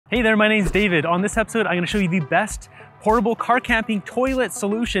Hey there, my name's David. On this episode, I'm gonna show you the best portable car camping toilet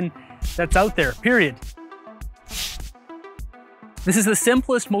solution that's out there, period. This is the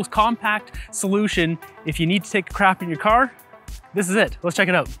simplest, most compact solution. If you need to take a crap in your car, this is it. Let's check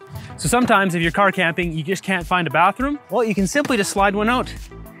it out. So sometimes if you're car camping, you just can't find a bathroom. Well, you can simply just slide one out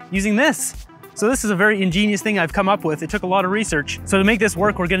using this. So this is a very ingenious thing I've come up with. It took a lot of research. So to make this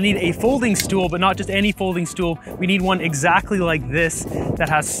work, we're gonna need a folding stool, but not just any folding stool. We need one exactly like this that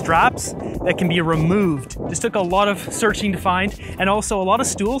has straps that can be removed. This took a lot of searching to find. And also a lot of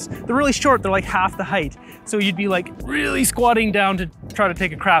stools, they're really short. They're like half the height. So you'd be like really squatting down to try to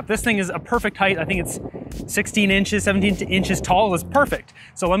take a crap. This thing is a perfect height. I think it's 16 inches, 17 inches tall. It's perfect.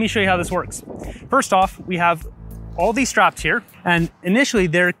 So let me show you how this works. First off, we have all these straps here, and initially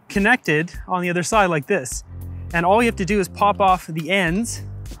they're connected on the other side like this. And all you have to do is pop off the ends.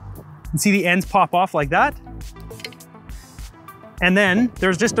 You see the ends pop off like that. And then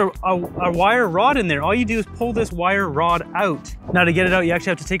there's just a wire rod in there. All you do is pull this wire rod out. Now to get it out, you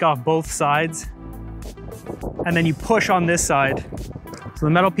actually have to take off both sides. And then you push on this side. So the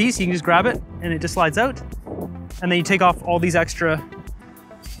metal piece, you can just grab it and it just slides out. And then you take off all these extra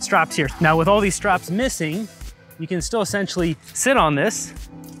straps here. Now with all these straps missing, you can still essentially sit on this,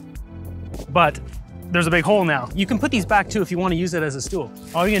 but there's a big hole now. You can put these back too if you want to use it as a stool.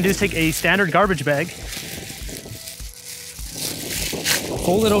 All you're gonna do is take a standard garbage bag,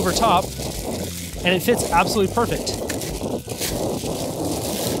 fold it over top, and it fits absolutely perfect.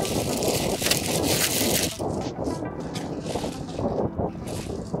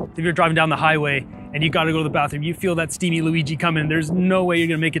 If you're driving down the highway and you gotta go to the bathroom, you feel that steamy Luigi coming, there's no way you're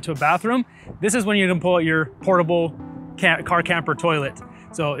gonna make it to a bathroom. This is when you're gonna pull out your portable car camper toilet.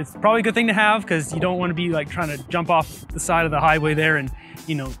 So it's probably a good thing to have because you don't wanna be like trying to jump off the side of the highway there and,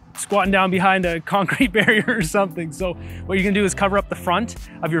 you know, squatting down behind a concrete barrier or something. So what you're gonna do is cover up the front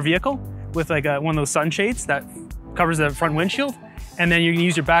of your vehicle with like one of those sunshades that covers the front windshield. And then you're gonna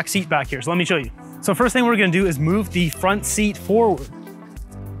use your back seat back here. So let me show you. So first thing we're gonna do is move the front seat forward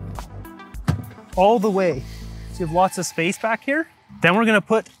all the way. So you have lots of space back here. Then we're gonna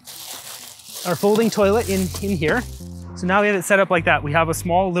put our folding toilet in here. So now we have it set up like that. We have a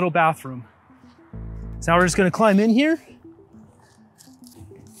small little bathroom. So now we're just gonna climb in here.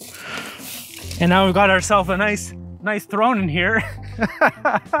 And now we've got ourselves a nice throne in here.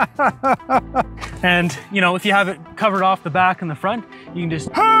 And you know, if you have it covered off the back and the front, you can just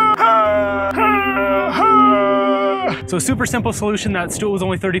So a super simple solution. That stool was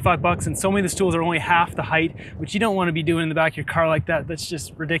only 35 bucks and so many of the stools are only half the height, which you don't want to be doing in the back of your car like that. That's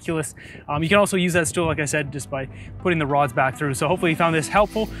just ridiculous. You can also use that stool, like I said, just by putting the rods back through. So hopefully you found this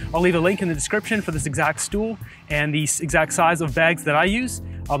helpful. I'll leave a link in the description for this exact stool and the exact size of bags that I use.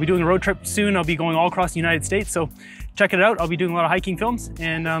 I'll be doing a road trip soon. I'll be going all across the United States. So check it out. I'll be doing a lot of hiking films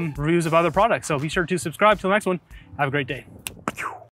and reviews of other products. So be sure to subscribe. Till the next one, have a great day.